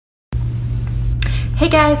Hey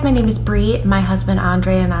guys, my name is Bree. My husband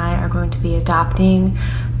Andre and I are going to be adopting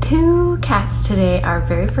 2 cats today, our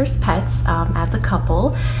very first pets as a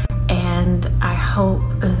couple, and I hope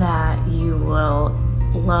that you will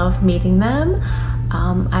love meeting them.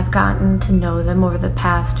 I've gotten to know them over the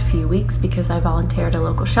past few weeks because I volunteered at a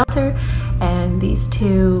local shelter, and these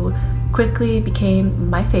 2 quickly became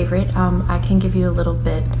my favorite. I can give you a little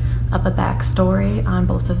bit of a backstory on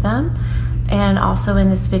both of them. And also in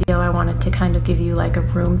this video, I wanted to kind of give you like a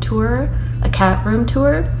room tour, a cat room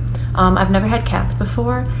tour. I've never had cats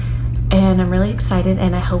before, and I'm really excited,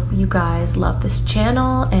 and I hope you guys love this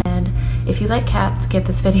channel. And if you like cats, give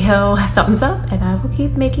this video a thumbs up, and I will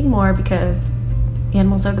keep making more because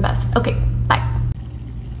animals are the best. Okay, bye.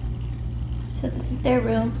 So this is their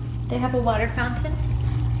room. They have a water fountain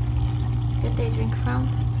that they drink from.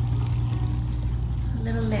 A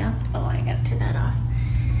little lamp. Oh, I gotta turn that off.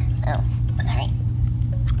 Oh. Sorry.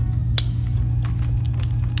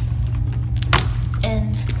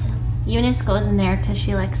 And so Eunice goes in there because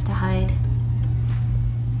she likes to hide.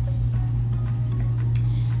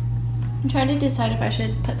 I'm trying to decide if I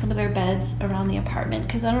should put some of their beds around the apartment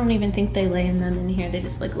because I don't even think they lay in them in here. They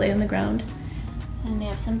just like lay on the ground. And they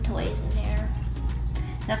have some toys in there.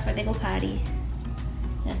 That's where they go potty.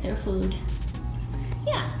 That's their food.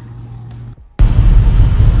 Yeah.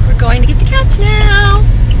 We're going to get the cats now.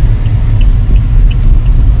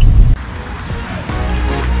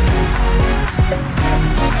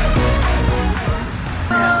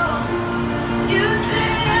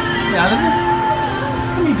 Olive?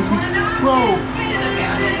 Come here, baby. Whoa.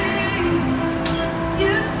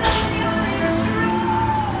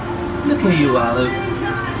 Look at you, Olive.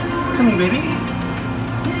 Come here, baby.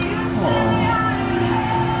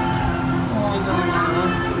 Oh,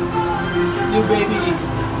 darling. You baby.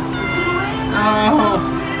 Oh.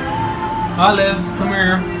 Olive, come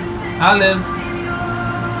here. Olive.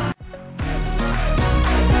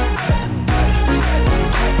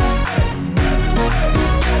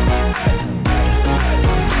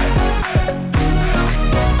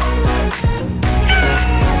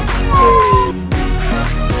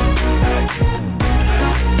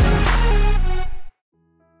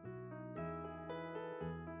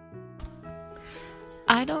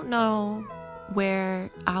 I don't know where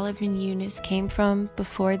Olive and Eunice came from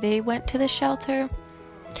before they went to the shelter,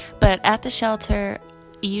 but at the shelter,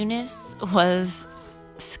 Eunice was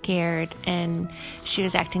scared and she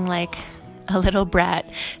was acting like a little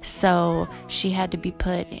brat, so she had to be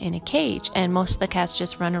put in a cage, and most of the cats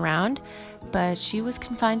just run around, but she was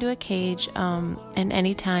confined to a cage, and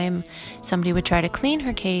anytime somebody would try to clean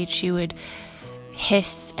her cage, she would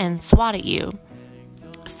hiss and swat at you.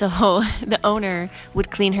 So the owner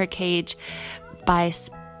would clean her cage by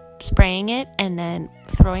spraying it and then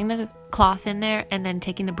throwing the cloth in there and then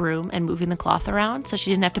taking the broom and moving the cloth around so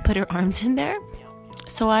she didn't have to put her arms in there.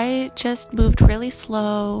 So I just moved really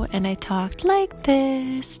slow and I talked like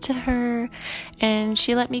this to her, and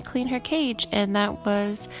she let me clean her cage, and that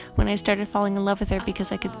was when I started falling in love with her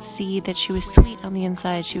because I could see that she was sweet on the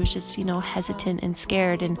inside. She was just, you know, hesitant and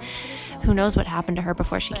scared, and who knows what happened to her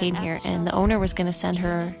before she came here, and the owner was going to send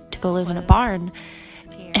her to go live in a barn.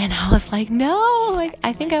 And I was like, no, like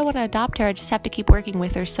I think I want to adopt her. I just have to keep working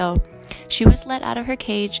with her. So she was let out of her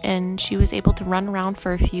cage and she was able to run around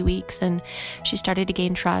for a few weeks, and she started to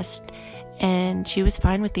gain trust, and she was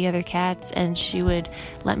fine with the other cats, and she would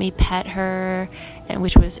let me pet her, and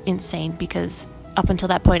which was insane because up until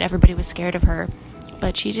that point everybody was scared of her,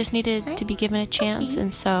 but she just needed to be given a chance.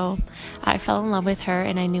 And so I fell in love with her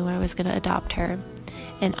and I knew I was going to adopt her.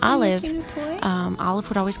 And Olive, Olive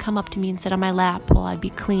would always come up to me and sit on my lap while I'd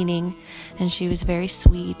be cleaning, and she was very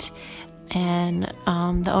sweet. And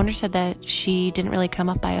the owner said that she didn't really come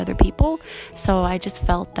up by other people, so I just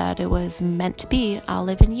felt that it was meant to be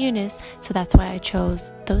Olive and Eunice, so that's why I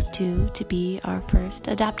chose those 2 to be our first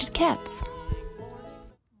adopted cats.